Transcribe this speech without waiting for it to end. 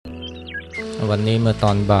วันนี้เมื่อต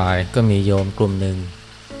อนบ่ายก็มีโยมกลุ่มหนึ่ง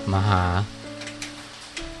มาหา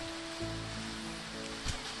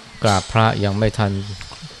กราบพระยังไม่ทัน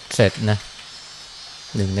เสร็จนะ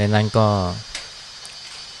หนึ่งในนั้นก็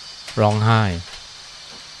ร้องไห้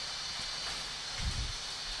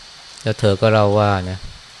แล้วเธอก็เล่าว่านะ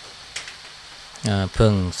เพิ่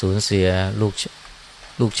งสูญเสีย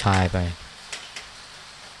ลูกชายไป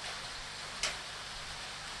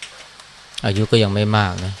อายุก็ยังไม่มา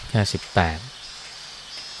กนะแค่18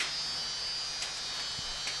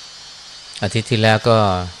อาทิตย์ที่แล้วก็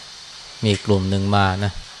มีกลุ่มหนึ่งมาน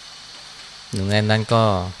ะหนึ่งในนั้นก็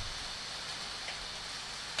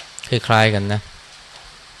คล้ายๆกันนะ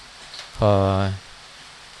พอ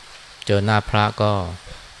เจอหน้าพระก็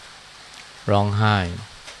ร้องไห้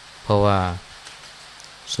เพราะว่า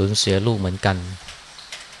สูญเสียลูกเหมือนกัน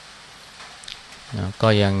นะก็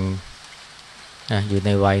ยังนะอยู่ใน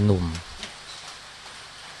วัยหนุ่ม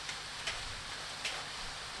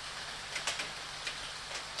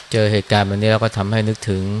เจอเหตุการณ์แบบนี้แล้วก็ทำให้นึก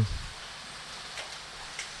ถึง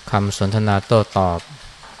คำสนทนาโต้ตอบ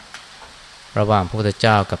ระหว่างพระพุทธเ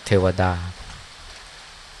จ้ากับเทวดา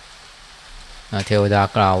เทวดา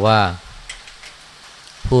กล่าวว่า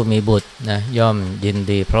ผู้มีบุตรนะย่อมยิน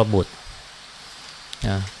ดีเพราะบุตรน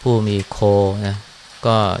ะผู้มีโคนะ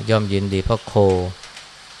ก็ย่อมยินดีเพราะโค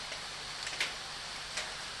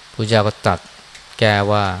พระเจ้าก็ตรัสแก้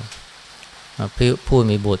ว่าผู้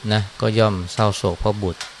มีบุตรนะก็ย่อมเศร้าโศกเพราะ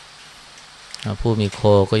บุตรผู้มีโค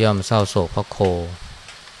ก็ย่อมเศร้าโศกเพราะโค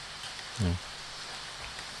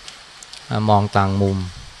มองต่างมุม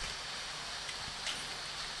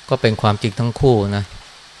ก็เป็นความจริงทั้งคู่นะ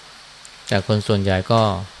แต่คนส่วนใหญ่ก็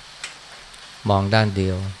มองด้านเดี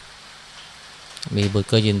ยวมีบุตร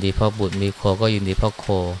ก็ยินดีเพราะบุตรมีโคก็ยินดีเพราะโค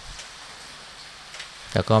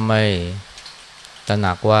แต่ก็ไม่ตระห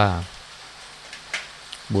นักว่า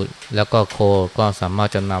บุตรแล้วก็โคก็สามารถ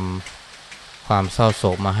จะนำความเศร้าโศ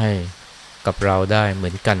กมาให้กับเราได้เหมื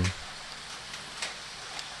อนกัน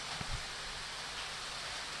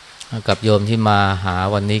กับโยมที่มาหา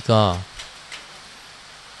วันนี้ก็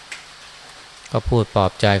พูดปลอ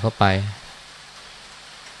บใจเขาไป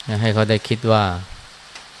ให้เขาได้คิดว่า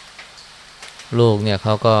ลูกเนี่ยเข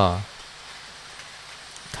าก็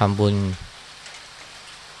ทำบุญ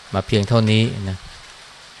มาเพียงเท่านี้นะ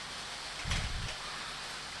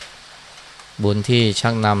บุญที่ชั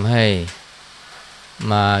กนำให้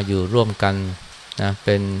มาอยู่ร่วมกันนะเ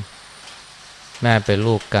ป็นแม่เป็น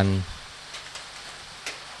ลูกกัน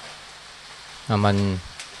มัน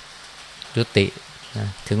ยุตินะ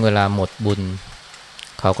ถึงเวลาหมดบุญ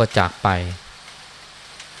เขาก็จากไป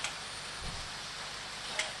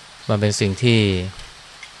มันเป็นสิ่งที่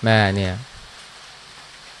แม่เนี่ย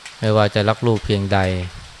ไม่ว่าจะรักลูกเพียงใด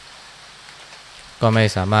ก็ไม่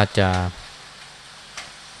สามารถจะ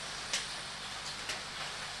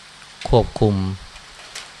ควบคุม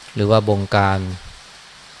หรือว่าบงการ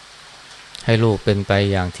ให้ลูกเป็นไป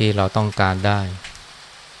อย่างที่เราต้องการได้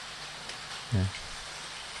นะ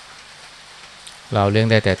เราเลี้ยง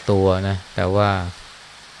ได้แต่ตัวนะแต่ว่า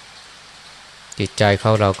จิตใจเข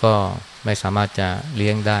าเราก็ไม่สามารถจะเลี้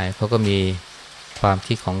ยงได้เขาก็มีความ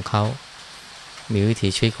คิดของเขามีวิถี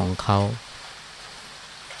ชีวิตของเขา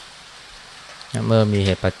เมื่อมีเห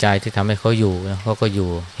ตุปัจจัยที่ทำให้เขาอยู่เขาก็อยู่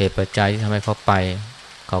เหตุปัจจัยที่ทำให้เขาไป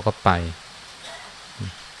เขาก็ไป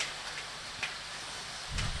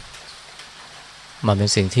มันเป็น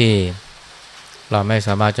สิ่งที่เราไม่ส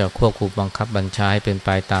ามารถจะควบคุมบังคับบัญชาให้เป็นไป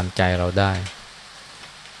ตามใจเราได้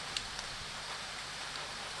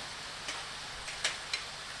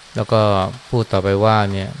แล้วก็พูดต่อไปว่า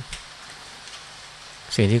เนี่ย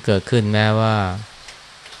สิ่งที่เกิดขึ้นแม้ว่า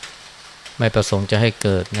ไม่ประสงค์จะให้เ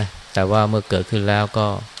กิดนะแต่ว่าเมื่อเกิดขึ้นแล้วก็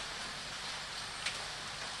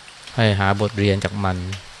ให้หาบทเรียนจากมัน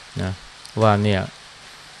นะว่าเนี่ย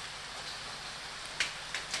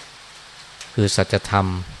คือสัจธรรม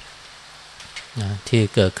นะที่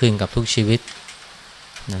เกิดขึ้นกับทุกชีวิต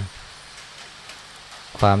นะ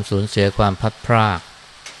ความสูญเสียความพลัดพราก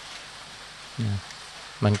นะ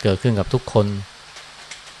มันเกิดขึ้นกับทุกคน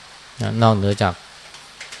นะนอกเหนือจาก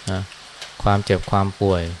นะความเจ็บความ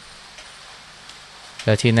ป่วยแล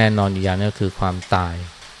ะที่แน่นอนอีกอย่างนึงก็คือความตาย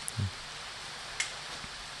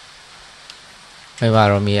ไม่ว่า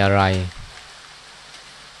เรามีอะไร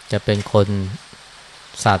จะเป็นคน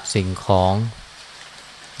สัตว์สิ่งของ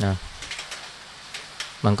นะ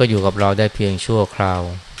มันก็อยู่กับเราได้เพียงชั่วคราว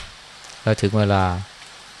แล้วถึงเวลา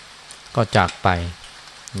ก็จากไป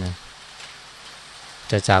นะ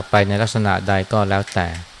จะจากไปในลักษณะใดก็แล้วแต่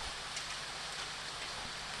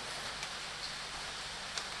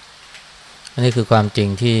อันนี้คือความจริง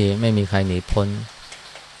ที่ไม่มีใครหนีพ้น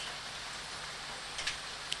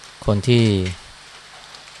คนที่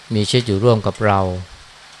มีชีวิตอยู่ร่วมกับเรา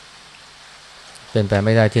เป็นไปไ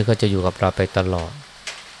ม่ได้ที่เขาจะอยู่กับเราไปตลอด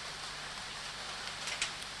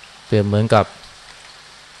เปรียบเหมือนกับ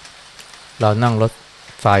เรานั่งรถ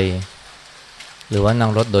ไฟหรือว่านั่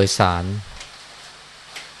งรถโดยสาร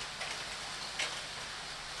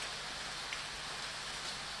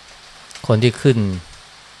คนที่ขึ้น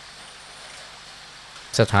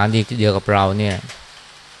สถานีเดียวกับเราเนี่ย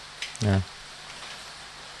นะ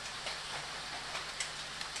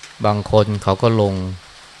บางคนเขาก็ลง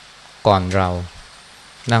ก่อนเรา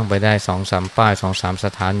นั่งไปได้2-3 ป้าย2-3 ส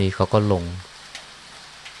ถานีเขาก็ลง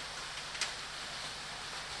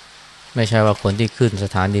ไม่ใช่ว่าคนที่ขึ้นส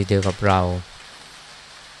ถานีเดียวกับเรา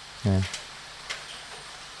นะ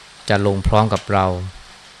จะลงพร้อมกับเรา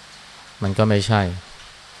มันก็ไม่ใช่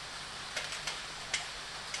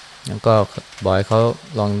แล้วก็บอกให้เขา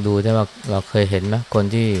ลองดูได้ว่าเราเคยเห็นไหมคน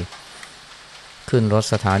ที่ขึ้นรถ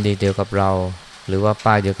สถานีเดียวกับเราหรือว่า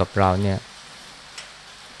ป้ายเดียวกับเราเนี่ย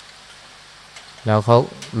แล้วเขา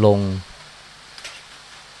ลง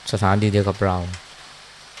สถานีเดียวกับเรา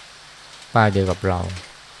ป้ายเดียวกับเรา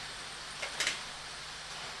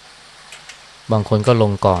บางคนก็ล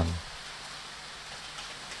งก่อน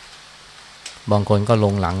บางคนก็ล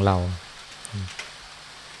งหลังเร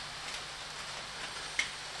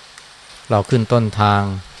าขึ้นต้นทาง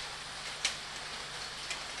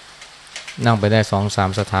นั่งไปได้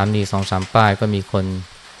2-3 สถานี2-3 ป้ายก็มีคน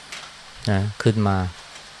นะขึ้นมา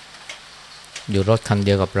อยู่รถคันเ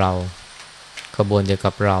ดียวกับเราขบวนเดียว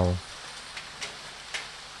กับเรา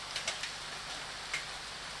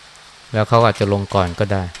แล้วเขาอาจจะลงก่อนก็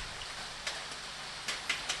ได้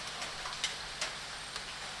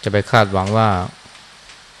จะไปคาดหวังว่า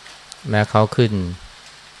แม้เขาขึ้น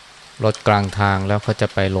รถกลางทางแล้วเขาจะ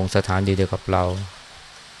ไปลงสถานีเดียวกับเรา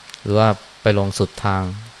หรือว่าไปลงสุดทาง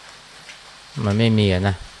มันไม่มีน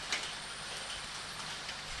ะ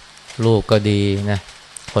ลูกก็ดีนะ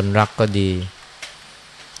คนรักก็ดี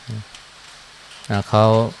เขา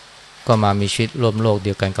ก็มามีชีวิตร่วมโลกเ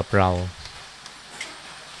ดียวกันกับเรา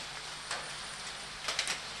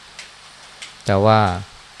แต่ว่า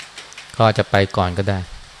เขาอาจจะไปก่อนก็ได้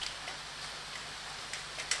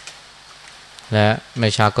และไม่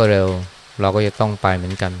ช้าก็เร็วเราก็จะต้องไปเหมื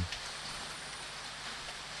อนกัน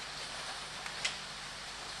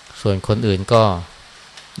ส่วนคนอื่นก็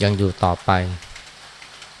ยังอยู่ต่อไป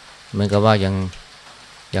เหมือนกับว่า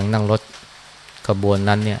ยังนั่งรถขบวน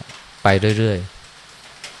นั้นเนี่ยไปเรื่อย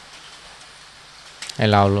ๆให้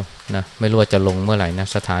เรานะไม่รู้ว่าจะลงเมื่อไหร่นะ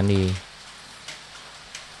สถานี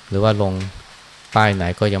หรือว่าลงป้ายไหน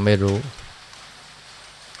ก็ยังไม่รู้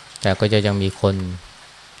แต่ก็จะยังมีคน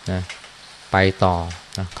นะไปต่อ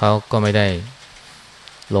นะเขาก็ไม่ได้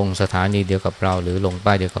ลงสถานีเดียวกับเราหรือลง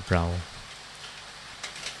ป้ายเดียวกับเรา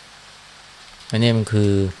อันนี้มันคื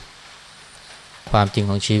อความจริง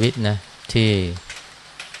ของชีวิตนะที่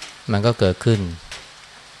มันก็เกิดขึ้น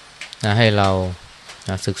นะให้เราน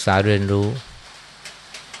ะศึกษาเรียนรู้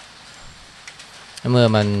เมื่อ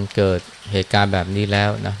มันเกิดเหตุการณ์แบบนี้แล้ว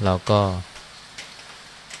นะเราก็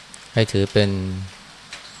ให้ถือเป็น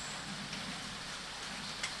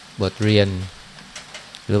บทเรียน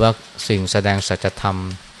หรือว่าสิ่งแสดงสัจธรรม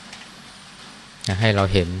นะให้เรา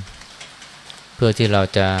เห็นเพื่อที่เรา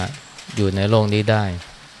จะอยู่ในโลกนี้ได้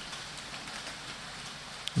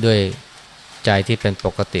ด้วยใจที่เป็นป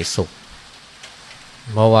กติสุข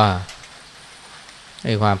เพราะว่าไ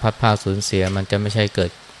อ้ความพัดพาสูญเสียมันจะไม่ใช่เกิ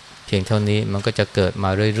ดเพียงเท่านี้มันก็จะเกิดมา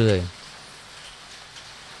เรื่อย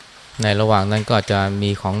ๆในระหว่างนั้นก็อาจจะมี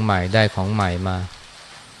ของใหม่ได้ของใหม่มา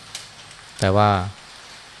แต่ว่า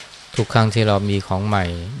ทุกครั้งที่เรามีของใหม่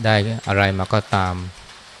ได้อะไรมาก็ตาม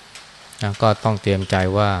นะก็ต้องเตรียมใจ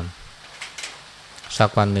ว่าสัก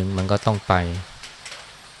วันหนึ่งมันก็ต้องไป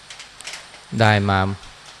ได้มา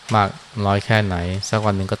มากน้อยแค่ไหนสัก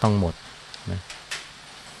วันหนึ่งก็ต้องหมดนะ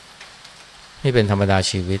นี่เป็นธรรมดา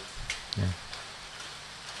ชีวิตนะ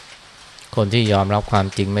คนที่ยอมรับความ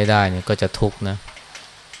จริงไม่ได้เนี่ยก็จะทุกข์นะ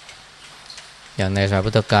อย่างในสมัย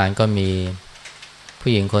พุทธกาลก็มี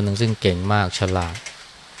ผู้หญิงคนหนึ่งซึ่งเก่งมากฉลา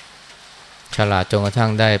ดจนกระทั่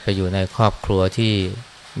งได้ไปอยู่ในครอบครัวที่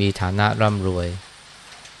มีฐานะร่ำรวย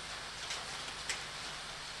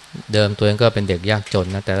เดิมตัวเองก็เป็นเด็กยากจน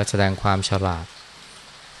นะแต่ก็แสดงความฉลาด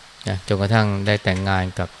นะจนกระทั่งได้แต่งงาน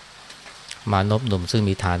กับมานพหนุ่มซึ่ง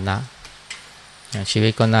มีฐานะชีวิ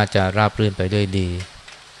ตก็น่าจะราบรื่นไปด้วยดี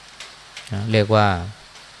นะเรียกว่า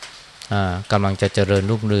กำลังจะเจริญ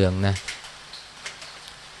รุ่งเรืองนะ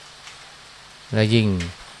และยิ่ง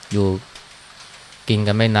อยู่กิน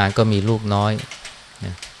กันไม่นานก็มีลูกน้อยน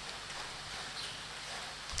ะ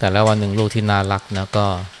แต่แล้ววันหนึ่งลูกที่น่ารักนะก็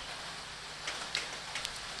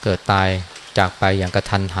เกิดตาย จากไปอย่างกระ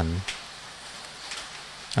ทันหัน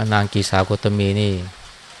นางกีสาโคตมีนี่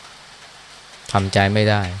ทำใจไม่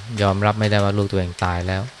ได้ยอมรับไม่ได้ว่าลูกตัวเองตาย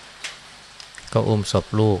แล้วก็อุ้มศพ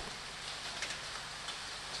ลูก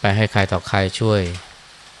ไปให้ใครต่อใครช่วย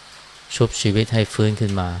ชุบชีวิตให้ฟื้นขึ้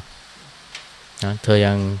นมานะเธอ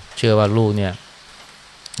ยังเชื่อว่าลูกเนี่ย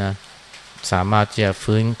นะสามารถจะ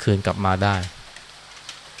ฟื้นคืนกลับมาได้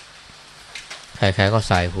ใครๆก็ใ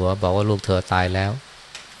ส่หัวบอกว่าลูกเธอตายแล้ว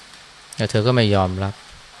แต่เธอก็ไม่ยอมรับ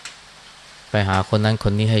ไปหาคนนั้นค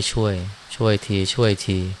นนี้ให้ช่วย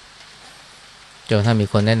ทีจนถ้ามี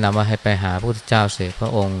คนแนะนำว่าให้ไปหาพระพุทธเจ้าเสียพร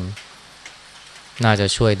ะองค์น่าจะ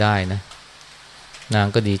ช่วยได้นะนาง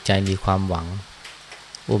ก็ดีใจมีความหวัง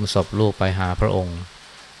อุ้มศพลูกไปหาพระองค์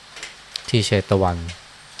ที่เชตวัน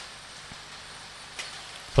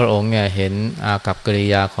พระองค์เนี่ยเห็นอากัปกิริ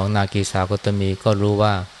ยาของนากีสาโคตมีก็รู้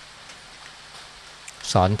ว่า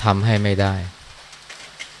สอนทำให้ไม่ได้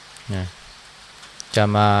นะ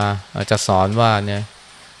จะสอนว่าเนี่ย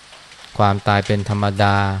ความตายเป็นธรรมด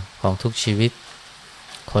าของทุกชีวิต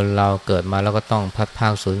คนเราเกิดมาแล้วก็ต้องพัดพรา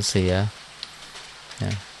กสูญเสียน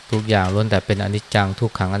ะทุกอย่างล้วนแต่เป็นอนิจจังทุ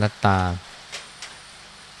กขังอนัตตา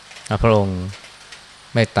พระองค์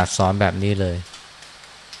ไม่ตัดสอนแบบนี้เลย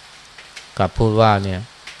กลับพูดว่าเนี่ย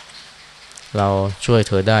เราช่วยเ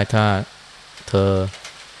ธอได้ถ้าเธอ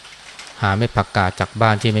หาเม็ดผักกาดจากบ้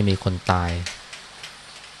านที่ไม่มีคนตาย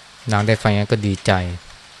นางได้ฟังอย่างนั้นก็ดีใจ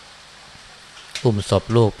อุ้มศพ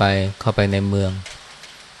ลูกไปเข้าไปในเมือง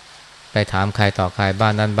ไปถามใครต่อใครบ้า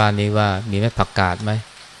นนั้นบ้านนี้ว่ามีเม็ดผักกาดไหม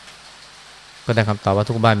ก็ได้คำตอบว่า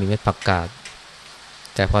ทุกบ้านมีเม็ดผักกาด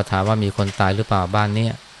แต่พอถามว่ามีคนตายหรือเปล่าบ้านนี้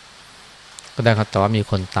ก็ได้คำตอบว่ามี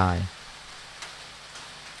คนตาย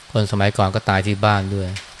คนสมัยก่อนก็ตายที่บ้านด้วย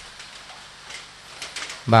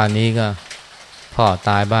บ้านนี้ก็พ่อ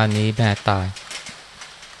ตายบ้านนี้แม่ตาย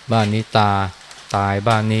บ้านนี้ตาย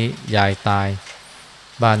บ้านนี้ยายตาย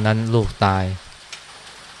บ้านนั้นลูกตาย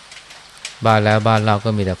บ้านแล้วบ้านเราก็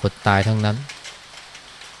มีแต่คนตายทั้งนั้น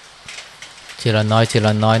ทีละน้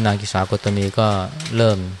อยนางกิสาโคตมีก็เ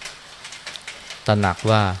ริ่มตระหนัก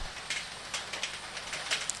ว่า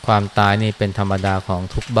ความตายนี่เป็นธรรมดาของ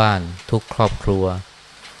ทุกบ้านทุกครอบครัว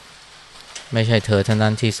ไม่ใช่เธอเท่านั้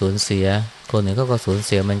นที่สูญเสียคนอื่นก็สูญเ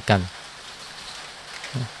สียเหมือนกัน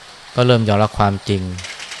ก็เริ่มยอมรับความจริง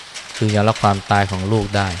คือยอมรับความตายของลูก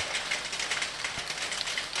ได้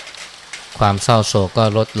ความเศร้าโศกก็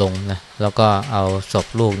ลดลงนะแล้วก็เอาศพ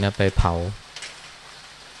ลูกเนี่ยไปเผา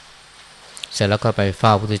เสร็จแล้วก็ไปเฝ้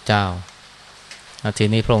าพระพุทธเจ้าที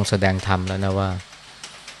นี้พระองค์แสดงธรรมแล้วนะว่า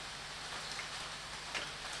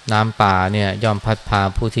น้ำป่าเนี่ยย่อมพัดพา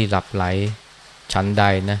ผู้ที่หลับไหลฉันใด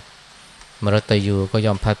นะมฤตยูก็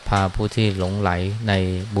ย่อมพัดพาผู้ที่หลงไหลใน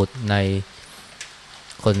บุตรใน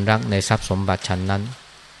คนรักในทรัพย์สมบัติฉันนั้น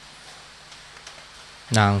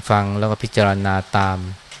นางฟังแล้วก็พิจารณาตาม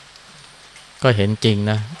ก็เห็นจริง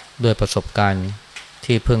นะด้วยประสบการณ์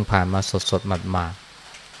ที่เพิ่งผ่านมาสดหมาด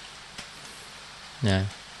ๆนะ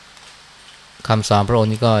คำสอนพระองค์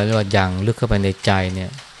นี้ก็เรียกว่าอย่างลึกเข้าไปในใจเนี่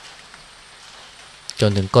ยจน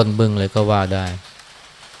ถึงก้นบึ้งเลยก็ว่าได้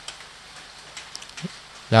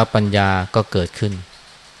แล้วปัญญาก็เกิดขึ้น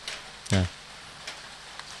นะ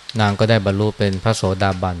นางก็ได้บรรลุเป็นพระโสด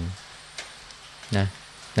าบันนะ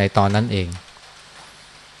ในตอนนั้นเอง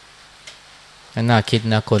น่าคิด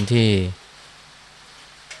นะคนที่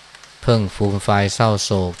เพิ่งฟูมไฟเศร้าโ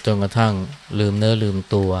ศกจนกระทั่งลืมเนื้อลืม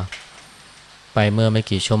ตัวไปเมื่อไม่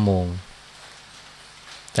กี่ชั่วโมง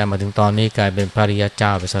แต่มาถึงตอนนี้กลายเป็นพระอริยเจ้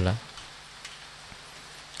าไปซะแล้ว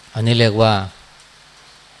อันนี้เรียกว่า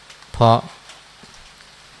เพราะ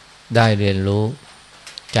ได้เรียนรู้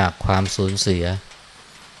จากความสูญเสีย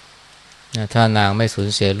นะถ้านางไม่สูญ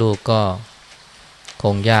เสียลูกก็ค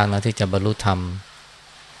งยากนะที่จะบรรลุธรรม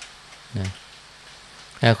นะ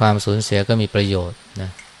แค่ความสูญเสียก็มีประโยชน์นะ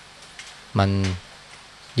มัน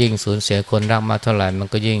ยิ่งสูญเสียคนรักมากเท่าไหร่มัน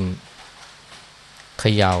ก็ยิ่งเข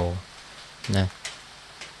ย่านะ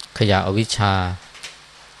เขย่าอวิชชา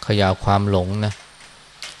เขย่าความหลงนะ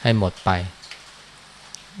ให้หมดไป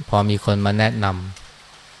พอมีคนมาแนะน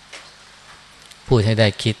ำพูดให้ได้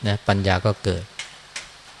คิดนะปัญญาก็เกิด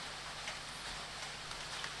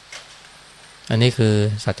อันนี้คือ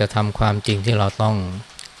สัจธรรมความจริงที่เราต้อง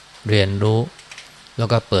เรียนรู้แล้ว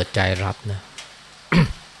ก็เปิดใจรับนะ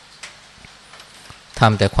ท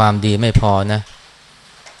ำแต่ความดีไม่พอนะ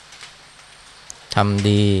ทำ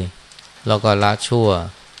ดีแล้วก็ละชั่ว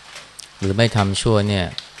หรือไม่ทำชั่วเนี่ย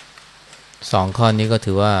สองข้อนี้ก็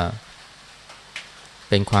ถือว่า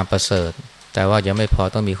เป็นความประเสริฐแต่ว่ายังไม่พอ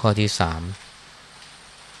ต้องมีข้อที่สาม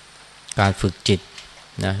การฝึกจิต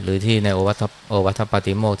นะหรือที่ในโอวัฏปา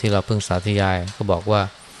ติโมกข์ที่เราเพิ่งสาธยายก็บอกว่า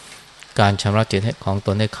การชำระจิตของต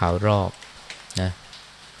นให้ขาวรอบ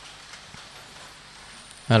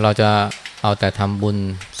เราจะเอาแต่ทำบุญ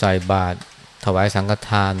ใส่บาตรถวายสังฆ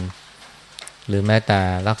ทานหรือแม้แต่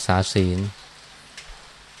รักษาศีล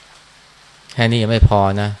แค่นี้ยังไม่พอ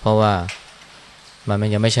นะเพราะว่ามัน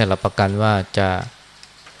ยังไม่ใช่หลักประกันว่าจะ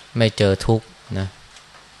ไม่เจอทุกข์นะ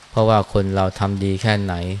เพราะว่าคนเราทำดีแค่ไ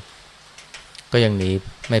หนก็ยังหนี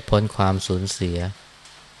ไม่พ้นความสูญเสีย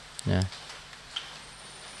นะ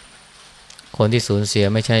คนที่สูญเสีย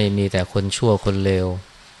ไม่ใช่มีแต่คนชั่วคนเลว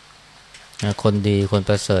นะคนดีคนป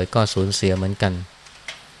ระเสริฐก็สูญเสียเหมือนกัน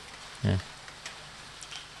นะ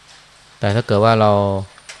แต่ถ้าเกิดว่าเรา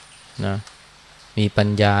นะมีปัญ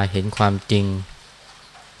ญาเห็นความจริง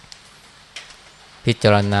พิจ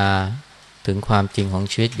ารณาถึงความจริงของ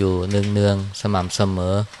ชีวิตอยู่เนืองๆสม่ำเสม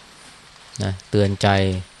อนะเตือนใจ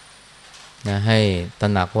นะให้ตระ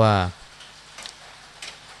หนักว่า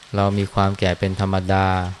เรามีความแก่เป็นธรรมดา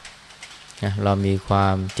นะเรามีควา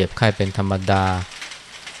มเจ็บไข้เป็นธรรมดา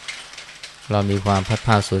เรามีความพัดพ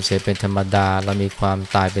รากสูญเสียเป็นธรรมดาเรามีความ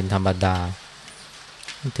ตายเป็นธรรมดา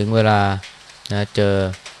ถึงเวลานะเจอ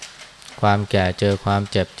ความแก่เจอความ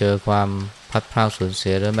เจ็บเจอความพัดพรากสูญเสี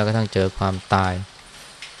ยหรือแม้กระทั่งเจอความตาย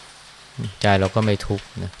ใจเราก็ไม่ทุกข์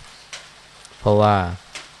นะเพราะว่า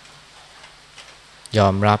ยอ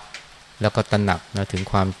มรับแล้วก็ตระหนักนะถึง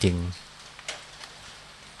ความจริง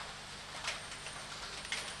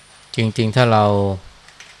จริงๆถ้าเรา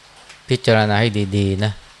พิจารณาให้ดีๆน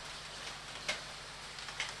ะ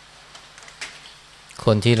ค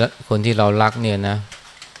นที่เรารักเนี่ยนะ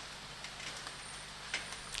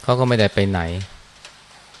เขาก็ไม่ได้ไปไหน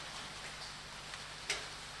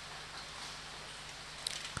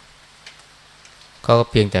เขาก็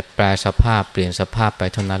เพียงแต่แปลสภาพเปลี่ยนสภาพไป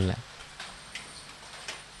เท่านั้นแหละ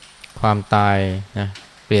ความตายนะ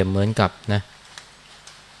เปรียบเหมือนกับนะ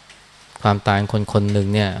ความตายของคนหนึ่ง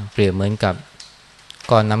เนี่ยเปรียบเหมือนกับ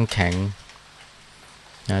ก้อนน้ำแข็ง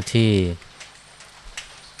นะที่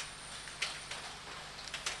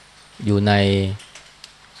อยู่ใน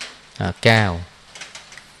แก้ว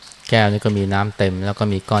นี่ก็มีน้ำเต็มแล้วก็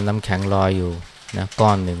มีก้อนน้ำแข็งลอยอยู่นะก้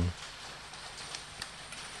อนหนึ่ง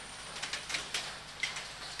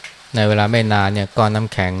ในเวลาไม่นานเนี่ยก้อนน้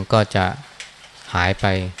ำแข็งก็จะหายไป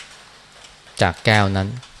จากแก้วนั้น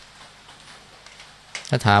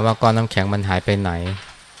ถ้าถามว่าก้อนน้ำแข็งมันหายไปไหน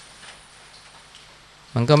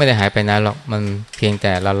มันก็ไม่ได้หายไปไหนหรอกมันเพียงแ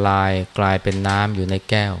ต่ละลายกลายเป็นน้ำอยู่ใน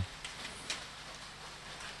แก้ว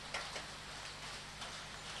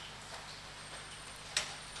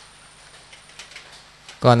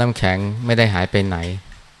ก้อนน้ำแข็งไม่ได้หายไปไหน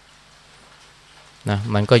นะ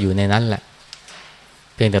มันก็อยู่ในนั้นแหละ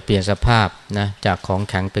เพียงแต่เปลี่ยนสภาพนะจากของ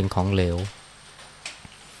แข็งเป็นของเหลว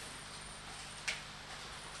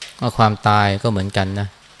ความตายก็เหมือนกันนะ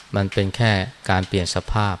มันเป็นแค่การเปลี่ยนส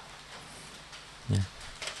ภาพนะ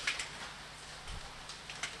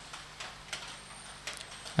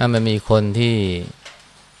มันมีคนที่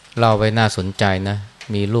เล่าไว้น่าสนใจนะ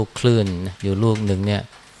มีลูกคลื่นอยู่ลูกหนึ่งเนี่ย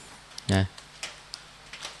นะ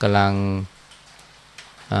กำ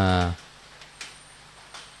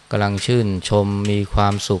ลังชื่นชมมีควา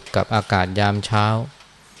มสุขกับอากาศยามเช้า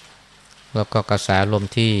แล้วก็กระแสลม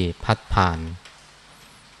ที่พัดผ่าน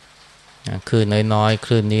คลื่นน้อยๆค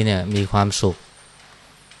ลื่นนี้เนี่ยมีความสุข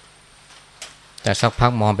แต่สักพั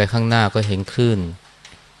กมองไปข้างหน้าก็เห็นคลื่น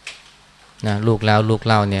นะลูกแล้วลูก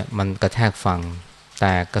เล่าเนี่ยมันกระแทกฝั่งแต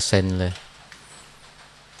กกระเซ็นเลย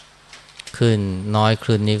คลื่นน้อยค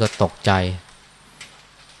ลื่นนี้ก็ตกใจ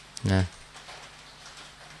นะ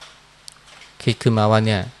คิดขึ้นมาว่าเ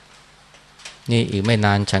นี่ยนี่อีกไม่น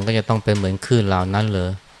านฉันก็จะต้องเป็นเหมือนคลื่นเหล่านั้นเล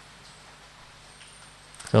ย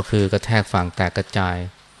ก็คือกระแทกฝั่งแตกกระจาย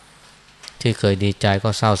ที่เคยดีใจก็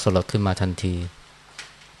เศร้าสลดขึ้นมาทันที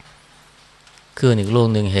คลื่นอีกลูก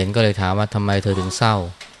หนึ่งเห็นก็เลยถามว่าทำไมเธอถึงเศร้า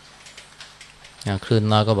คลื่น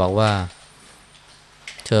น้อยก็บอกว่า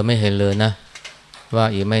เธอไม่เห็นเลยนะว่า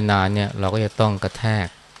อีกไม่นานเนี่ยเราก็จะต้องกระแทก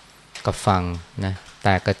กับฝั่งนะแต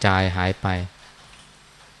กกระจายหายไป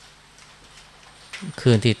ค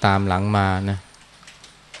ลื่นที่ตามหลังมานะ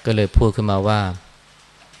ก็เลยพูดขึ้นมาว่า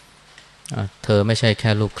เธอไม่ใช่แ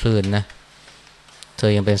ค่ลูกคลื่นนะเธ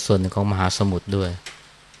อยังเป็นส่วนหนึ่งของมหาสมุทรด้วย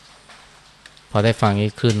พอได้ฟัง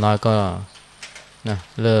นี้คลื่นน้อยก็นะ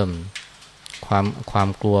เริ่มความ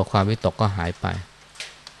กลัวความวิตกก็หายไป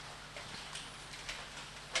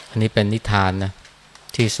อันนี้เป็นนิทานนะ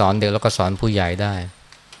ที่สอนเด็กแล้วก็สอนผู้ใหญ่ได้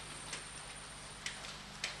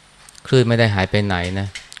คลื่นไม่ได้หายไปไหนนะ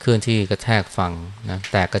คลื่นที่กระแทกฝั่งนะ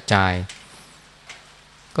แตกกระจาย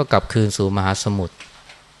ก็กลับคืนสู่มหาสมุทร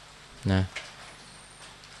นะ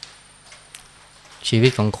ชีวิ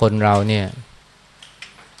ตของคนเราเนี่ย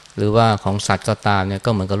หรือว่าของสัตว์ก็ตามเนี่ยก็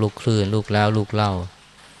เหมือนกับลูกคลื่นลูกแล้วลูกเล่า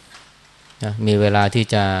นะมีเวลาที่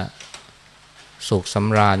จะ สุขส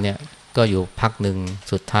ำราญเนี่ยก็อยู่พักหนึ่ง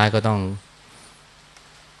สุดท้ายก็ต้อง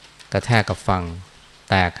กระแทกกับฝั่ง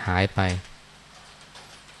แตกหายไป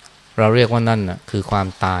เราเรียกว่านั่นน่ะคือความ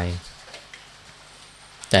ตาย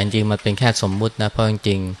แต่จริงๆมันเป็นแค่สมมุตินะเพราะจ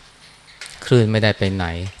ริงๆคลื่นไม่ได้ไปไหน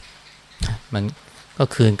มันก็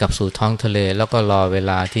คืนกลับสู่ท้องทะเลแล้วก็รอเว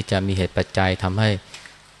ลาที่จะมีเหตุปัจจัยทำให้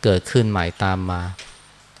เกิดขึ้นใหม่ตามมา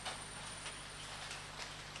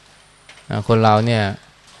คนเราเนี่ย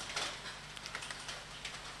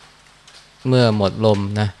เมื่อหมดลม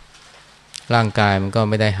นะร่างกายมันก็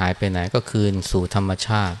ไม่ได้หายไปไหนก็คืนสู่ธรรมช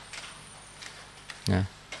าตินะ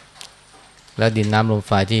แล้วดินน้ำลมไ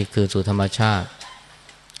ฟที่คืนสู่ธรรมชาติ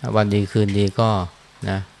วันดีคืนดีก็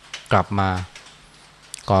นะกลับมา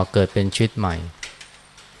ก่อเกิดเป็นชีวิตใหม่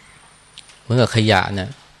เหมือนกับขยะเนี่ย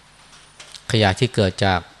ขยะที่เกิดจ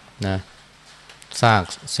ากนะ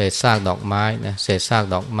เศษซากดอกไม้นะเศษซาก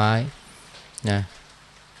ดอกไม้นะ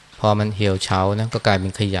พอมันเหี่ยวเฉานะก็กลายเป็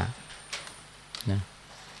นขยะนะ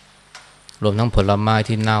รวมทั้งผลไม้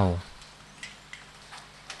ที่เน่า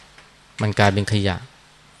มันกลายเป็นขยะ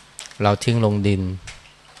เราทิ้งลงดิน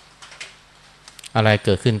อะไรเ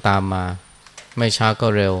กิดขึ้นตามมาไม่ช้าก็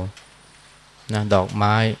เร็วนะดอกไ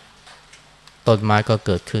ม้ต้นไม้ก็เ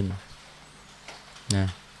กิดขึ้นนะ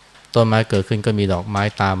ต้นไม้เกิดขึ้นก็มีดอกไม้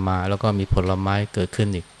ตามมาแล้วก็มีผลไม้เกิดขึ้น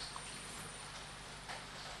อีก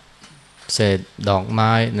เศษดอกไ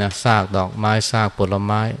ม้นะซากดอกไม้ซากผลไ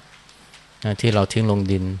ม้นะที่เราทิ้งลง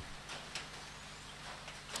ดิน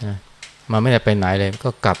นะมันไม่ได้ไปไหนเลย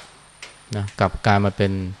ก็กลับกลายมาเป็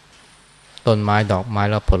นต้นไม้ดอกไม้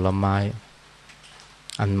แล้วผลไม้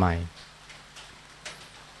อันใหม่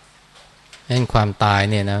นั่นความตาย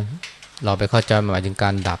เนี่ยนะเราไปเข้าใจหมายถึงกา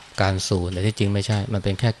รดับการสูญแต่ที่จริงไม่ใช่มันเ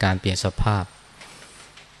ป็นแค่การเปลี่ยนสภาพ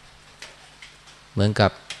เหมือนกั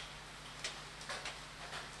บ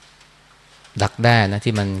ดักแด้นะ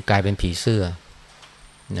ที่มันกลายเป็นผีเสื้อ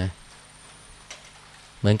นะ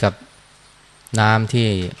เหมือนกับน้ำที่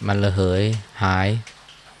มันระเหยหาย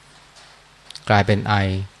กลายเป็นไอ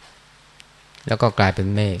แล้วก็กลายเป็น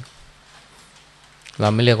เมฆเรา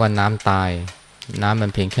ไม่เรียกว่าน้ำตายน้ำมั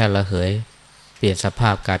นเพียงแค่ระเหยเปลี่ยนสภา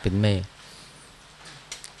พกลายเป็นเมฆ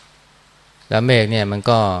แล้วเมฆเนี่ยมัน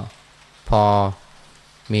ก็พอ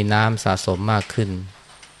มีน้ำสะสมมากขึ้น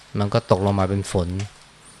มันก็ตกลงมาเป็นฝน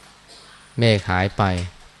เมฆหายไป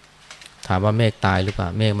ถามว่าเมฆตายหรือเปล่า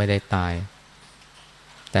เมฆไม่ได้ตาย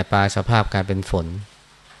แต่ปลายสภาพกลายเป็นฝน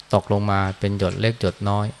ตกลงมาเป็นหยดเล็กหยด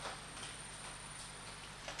น้อย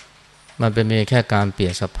มันเป็นแค่การเปลี่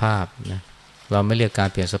ยนสภาพนะเราไม่เรียกการ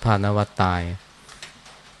เปลี่ยนสภาพนะว่าตาย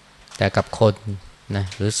แต่กับคนนะ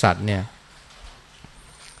หรือสัตว์เนี่ย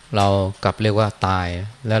เรากลับเรียกว่าตาย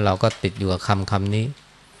แล้วเราก็ติดอยู่กับคำนี้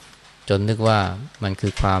จนนึกว่ามันคื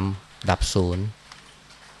อความดับสูญ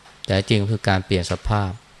แต่จริงคือการเปลี่ยนสภา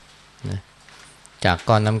พนะจาก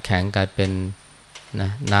ก้อนน้ำแข็งกลายเป็นนะ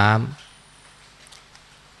น้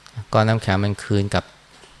ำก้อนน้ำแข็งมันคืนกลับ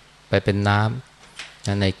ไปเป็นน้ำน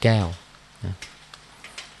ะในแก้วนะ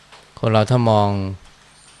คนเราถ้ามอง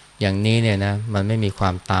อย่างนี้เนี่ยนะมันไม่มีควา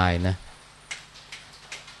มตายนะ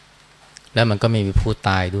แล้วมันก็ไม่มีผู้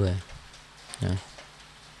ตายด้วยนะ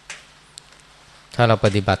ถ้าเราป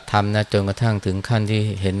ฏิบัติธรรมนะจนกระทั่งถึงขั้นที่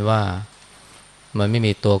เห็นว่ามันไม่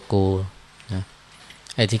มีตัวกูนะ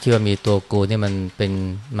ไอ้ที่คิดว่ามีตัวกูนี่มันเป็น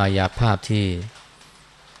มายาภาพที่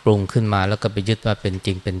ปรุงขึ้นมาแล้วก็ไปยึดว่าเป็นจ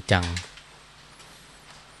ริงเป็นจัง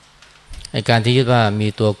ไอ้การที่ยึดว่ามี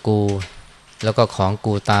ตัวกูแล้วก็ของ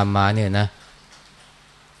กูตามมาเนี่ยนะ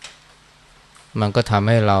มันก็ทำใ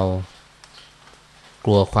ห้เราก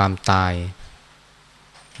ลัวความตาย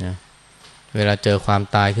นะเวลาเจอความ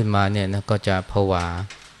ตายขึ้นมาเนี่ยนะก็จะผวา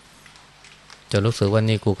จะรู้สึกว่า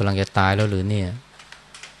นี่กูกำลังจะตายแล้วหรือเนี่ย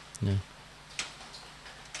นะ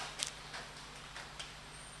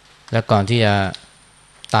และก่อนที่จะ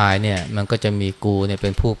ตายเนี่ยมันก็จะมีกูเนี่ยเป็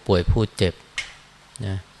นผู้ป่วยผู้เจ็บน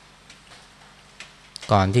ะ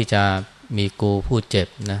ก่อนที่จะมีกูผู้เจ็บ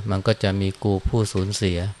นะมันก็จะมีกูผู้สูญเ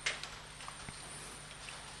สีย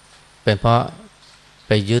เป็นเพราะไ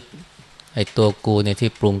ปยึดไอ้ตัวกูเนี่ยที่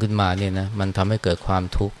ปรุงขึ้นมาเนี่ยนะมันทำให้เกิดความ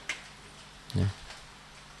ทุกข์นะ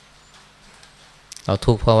เรา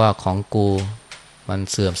ทุกข์เพราะว่าของกูมัน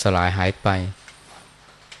เสื่อมสลายหายไป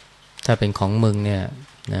ถ้าเป็นของมึงเนี่ย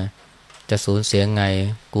นะจะสูญเสียไง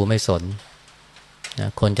กูไม่สนนะ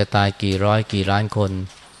คนจะตายกี่ร้อยกี่ล้านคน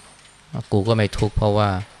กูก็ไม่ทุกข์เพราะว่า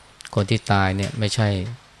คนที่ตายเนี่ยไม่ใช่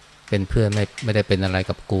เป็นเพื่อนไม่ได้เป็นอะไร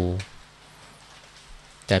กับกู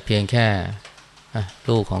แต่เพียงแค่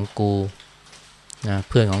ลูกของกูนะ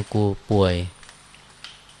เพื่อนของกูป่วย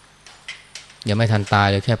ยังไม่ทันตาย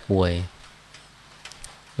เลยแค่ป่วย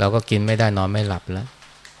เราก็กินไม่ได้นอนไม่หลับแล้ว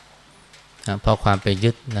เพราะความไป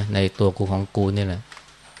ยึดนะในตัวกูของกูนี่แหละ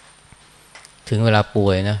ถึงเวลาป่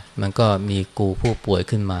วยนะมันก็มีกูผู้ป่วย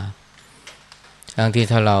ขึ้นมาทั้งที่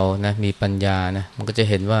ถ้าเรานะมีปัญญานะมันก็จะ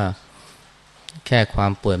เห็นว่าแค่ควา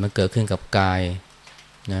มป่วยมันเกิดขึ้นกับกาย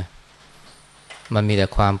นะมันมีแต่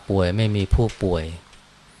ความป่วยไม่มีผู้ป่วย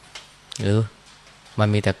หรือมัน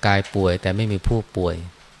มีแต่กายป่วยแต่ไม่มีผู้ป่วย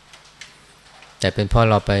แต่เป็นเพราะ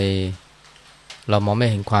เรามองไม่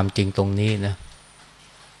เห็นความจริงตรงนี้นะ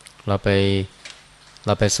เรา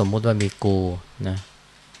ไปสมมุติว่ามีกูนะ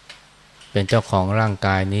เป็นเจ้าของร่างก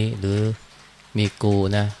ายนี้หรือมีกู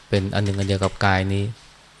นะเป็นอันหนึ่งอันเดียวกับกายนี้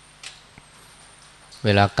เว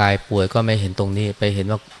ลากายป่วยก็ไม่เห็นตรงนี้ไปเห็น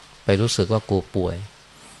ว่าไปรู้สึกว่ากูป่วย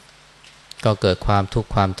ก็เกิดความทุกข์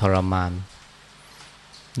ความทรมาน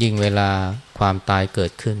ยิ่งเวลาความตายเกิ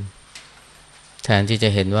ดขึ้นแทนที่จะ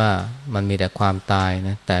เห็นว่ามันมีแต่ความตายน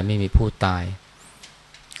ะแต่ไม่มีผู้ตาย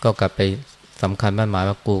ก็กลับไปสำคัญมั่นหมาย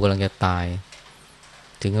ว่ากูกำลังจะตาย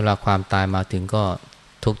ถึงเวลาความตายมาถึงก็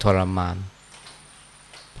ทุกข์ทรมาน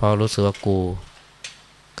เพราะรู้สึกว่ากู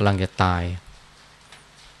กำลังจะตาย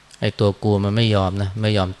ไอ้ตัวกูมันไม่ยอมนะไ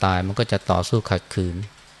ม่ยอมตายมันก็จะต่อสู้ขัดขืน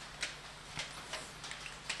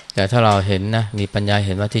แต่ถ้าเราเห็นนะมีปัญญาเ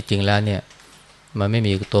ห็นว่าที่จริงแล้วเนี่ยมันไม่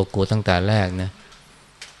มีตัวกูตั้งแต่แรกนะ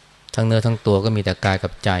ทั้งเนื้อทั้งตัวก็มีแต่กายกั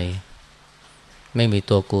บใจไม่มี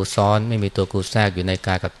ตัวกูซ้อนไม่มีตัวกูแทรกอยู่ในก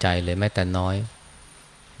ายกับใจเลยแม้แต่น้อย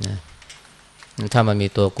นะถ้ามันมี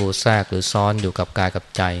ตัวกูแทรกหรือซ้อนอยู่กับกายกับ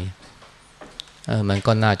ใจมัน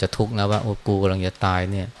ก็น่าจะทุกข์นะว่าโอ้กูกำลังจะตาย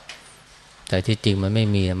เนี่ยแต่ที่จริงมันไม่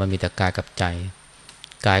มีมันมีแต่กายกับใจ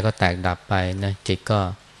กายก็แตกดับไปนะจิตก็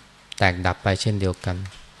แตกดับไปเช่นเดียวกัน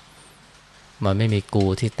มันไม่มีกู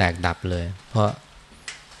ที่แตกดับเลยเพราะ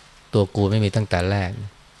ตัวกูไม่มีตั้งแต่แรก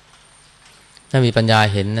ถ้ามีปัญญา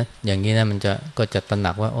เห็นนะอย่างนี้นะมันก็จะตระห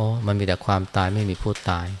นักว่าโอ้มันมีแต่ความตายไม่มีผู้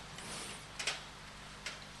ตาย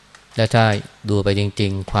และถ้าดูไปจริ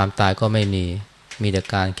งๆความตายก็ไม่มีแต่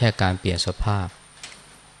แค่การเปลี่ยนสภาพ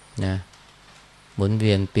นะหมุนเ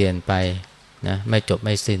วียนเปลี่ยนไปนะไม่จบไ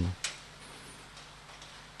ม่สิ้น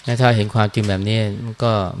ถ้าเห็นความจริงแบบนี้มัน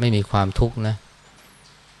ก็ไม่มีความทุกข์นะ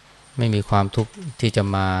ไม่มีความทุกข์ที่จะ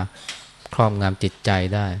มาครอบงำจิตใจ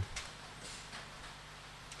ได้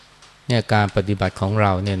เนี่ยการปฏิบัติของเร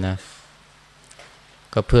าเนี่ยนะ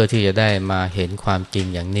ก็เพื่อที่จะได้มาเห็นความจริง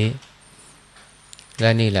อย่างนี้และ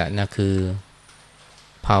นี่แหละนะคือ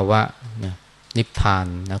ภาวะนะนิพพาน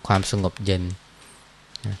นะความสงบเย็น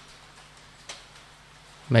นะ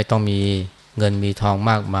ไม่ต้องมีเงินมีทอง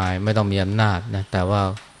มากมายไม่ต้องมีอำนาจนะแต่ว่า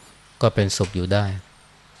ก็เป็นสุขอยู่ได้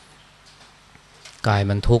กาย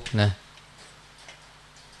มันทุกข์นะ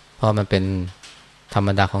เพราะมันเป็นธรรม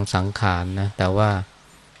ดาของสังขารนะแต่ว่า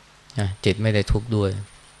จิตไม่ได้ทุกข์ด้วย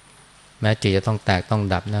แม้จิตจะต้องแตกต้อง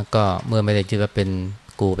ดับนะก็เมื่อไม่ได้คิดว่าเป็น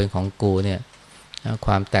กูเป็นของกูเนี่ยค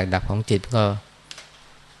วามแตกดับของจิต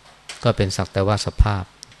ก็เป็นสักแต่ว่าสภาพ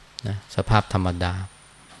นะสภาพธรรมดา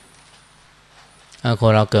ค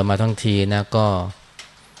นเราเกิดมาทั้งทีนะ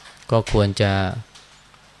ก็ควรจะ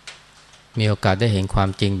มีโอกาสได้เห็นความ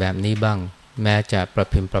จริงแบบนี้บ้างแม้จะประ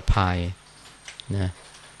พิมพ์ประพายนะ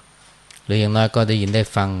หรืออย่างน้อยก็ได้ยินได้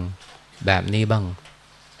ฟังแบบนี้บ้าง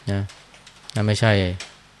นะไม่ใช่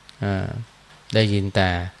ได้ยินแต่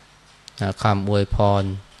คำอวยพร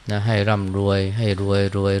นะให้ร่ำรวยให้ร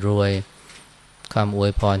วยคำอว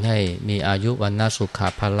ยพรให้มีอายุวันนะสุขะ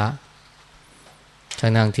พละ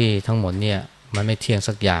ทั้งที่ทั้งหมดเนี่ยมันไม่เที่ยง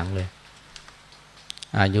สักอย่างเลย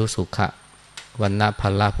อายุสุขะวันนะพ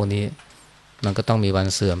ละพวกนี้มันก็ต้องมีวัน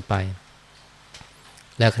เสื่อมไป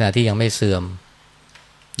และขณะที่ยังไม่เสื่อม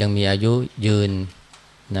ยังมีอายุยืน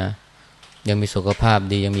นะยังมีสุขภาพ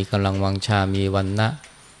ดียังมีกำลังวังชามีวันนะ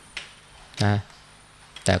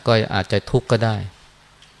แต่ก็อาจจะทุกข์ก็ได้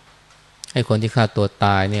ให้คนที่ฆ่าตัวต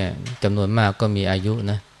ายเนี่ยจำนวนมากก็มีอายุ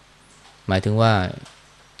นะหมายถึงว่า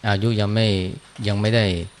อายุยังไม่ได้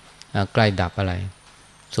ใกล้ดับอะไร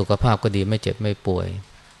สุขภาพก็ดีไม่เจ็บไม่ป่วย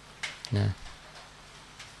นะ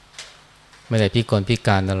ไม่ได้พิกลพิก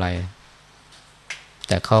ารอะไรแ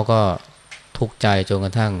ต่เขาก็ทุกข์ใจจนกร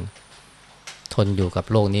ะทั่งทนอยู่กับ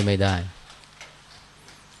โลกนี้ไม่ได้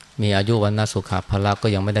มีอายุวันนะสุขะพละก็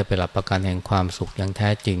ยังไม่ได้ไปรับประกันแห่งความสุขอย่างแท้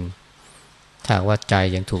จริงถ้าว่าใจ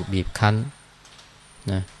ยังถูกบีบคั้น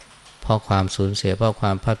นะเพราะความสูญเสียเพราะคว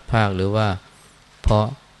ามพัดพรากหรือว่าเพราะ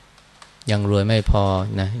ยังรวยไม่พอ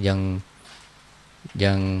นะ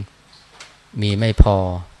ยังมีไม่พอ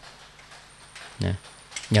นะ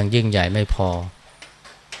ยังยิ่งใหญ่ไม่พอ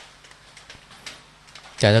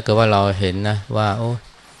แต่ถ้าเกิดว่าเราเห็นนะว่าโอ้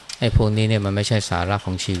ไอ้พวกนี้เนี่ยมันไม่ใช่สาระข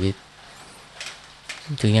องชีวิต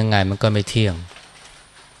ถึงยังไงมันก็ไม่เที่ยง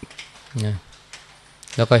นะ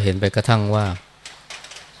แล้วก็เห็นไปกระทั่งว่า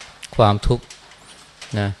ความทุกข์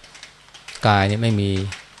นะ กายนี่ไม่มี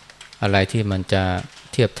อะไรที่มันจะ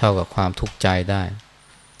เทียบเท่ากับความทุกข์ใจได้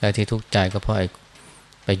และที่ทุกข์ใจก็เพราะ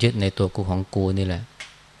ไปยึดในตัวกูของกูนี่แหละ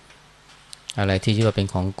อะไรที่ยึดว่าเป็น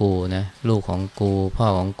ของกูนะลูกของกูพ่อ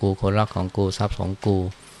ของกูคนรักของกูทรัพย์ของกู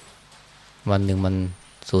วันหนึ่งมัน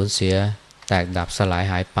สูญเสียแตกดับสลาย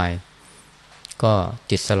หายไปก็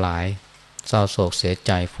จิตสลายเศร้าโศกเสียใ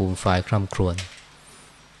จฟูมฟายคร่ำครวญ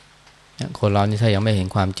คนเรานี่ถ้ายังไม่เห็น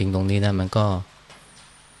ความจริงตรงนี้นะมันก็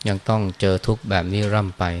ยังต้องเจอทุกข์แบบนี้ร่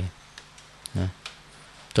ำไปนะ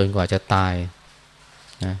จนกว่าจะตาย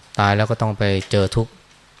นะตายแล้วก็ต้องไปเจอทุกข์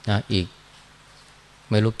นะอีก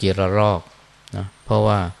ไม่รู้กี่ระลอกนะเพราะ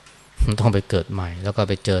ว่าต้องไปเกิดใหม่แล้วก็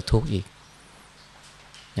ไปเจอทุกข์อีก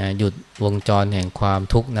นะหยุดวงจรแห่งความ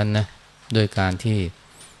ทุกข์นั้นนะด้วยการที่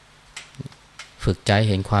ฝึกใจ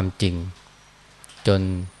เห็นความจริงจน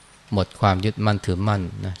หมดความยึดมั่นถือมั่น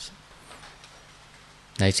นะ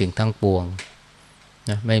ในสิ่งทั้งปวง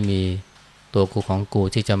นะไม่มีตัวกูของกู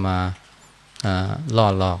ที่จะมาล่อ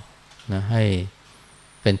หลอกนะให้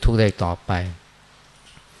เป็นทุกข์ได้ต่อไป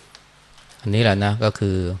อันนี้แหละนะก็คื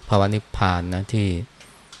อภาวะนิพพานนะที่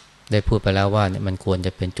ได้พูดไปแล้วว่าเนี่ยมันควรจ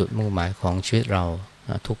ะเป็นจุดมุ่งหมายของชีวิตเราน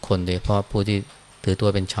ะทุกคนโดยเฉพาะผู้ที่ถือตัว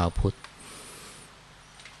เป็นชาวพุทธ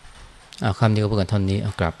คำนี้ก็พูดกันเท่านี้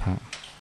กราบพระ